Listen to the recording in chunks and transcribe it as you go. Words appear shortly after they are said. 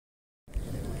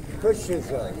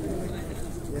pushes us.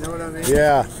 You know what I mean?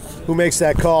 Yeah. Who makes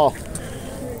that call?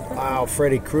 Wow,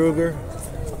 Freddy Krueger.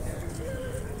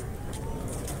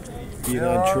 Beat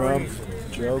on Trump.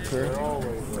 Joker.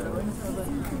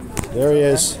 There he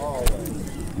is.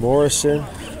 Morrison.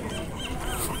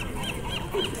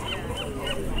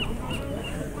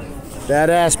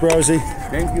 Badass, Brosy.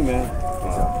 Thank you, man.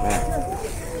 Oh, man.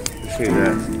 Appreciate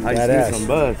that. I see some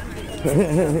buzz.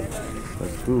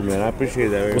 That's cool, man. I appreciate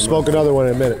that very We'll smoke another one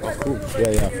in a minute. Oh, cool.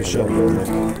 Yeah, for sure.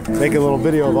 Make a little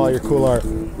video of all your cool art.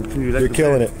 You're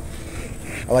killing it.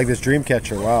 I like this dream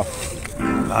catcher. Wow.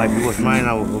 If it was mine,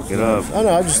 I would hook it up. Oh, no,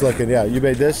 I'm just looking. Yeah, you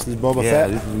made this? This is Boba Fett?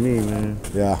 Yeah, this is me, man.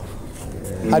 Yeah.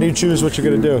 How do you choose what you're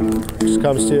going to do? Just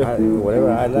comes to you?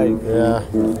 Whatever I like. Yeah.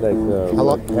 Like,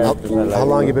 how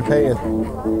long you been painting?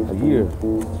 A year.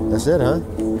 That's it, huh?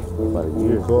 About a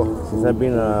year. Cool. Since I've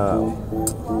been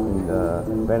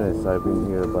in Venice, I've been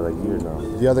here about a year now.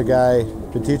 The other guy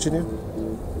been teaching you?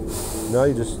 No,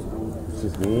 you just... It's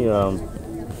just me.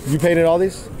 You painted all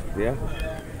these? Yeah.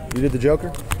 You did the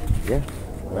Joker? Yeah.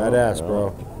 Badass,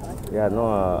 bro. Yeah, no,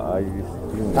 I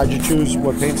just... How'd you choose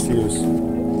what paints to use?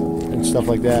 And stuff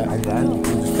like that? I don't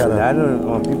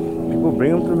people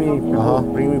bring them to me. People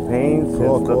bring me paints.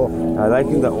 Cool. I like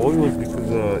in the oils because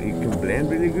it can blend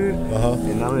really good.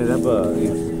 And not only that, but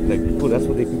it's like people, that's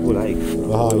what people like.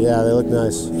 Yeah, they look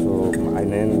nice. So,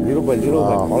 and then little by little,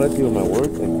 the quality of my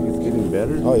work, I think it's getting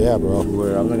better. Oh yeah, bro.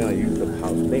 Where I'm not gonna use the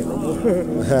house paint no more.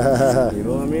 You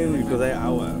know what I mean? Because when I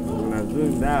was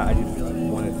doing that, I just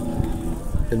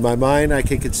wanted. In my mind, I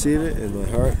can conceive it. In my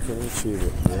heart, can achieve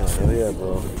it. Yeah,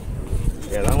 bro.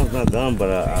 Yeah, that one's not done, but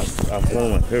I'm one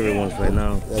of my favorite ones right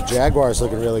now. That Jaguar's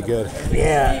looking really good.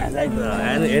 Yeah, I like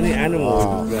any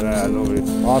animal that I love it.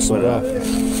 Awesome, bro.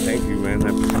 Thank you, man. I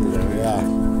appreciate that, man. Yeah.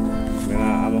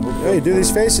 Man, I'm a hooker. Hey, do these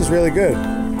faces really good.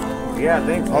 Yeah,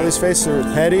 thanks. All these faces are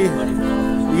heady.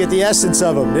 You get the essence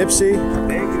of them. Nipsey.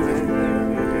 Thank you, man.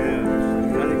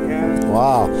 Yeah.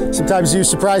 Wow. Sometimes you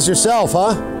surprise yourself,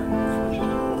 huh?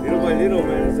 Little by little,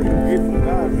 man. It's like a gift from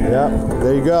God, man. Yeah,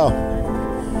 there you go.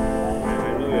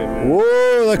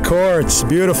 Whoa, the quartz,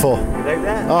 beautiful. You like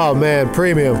that? Oh man,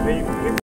 premium.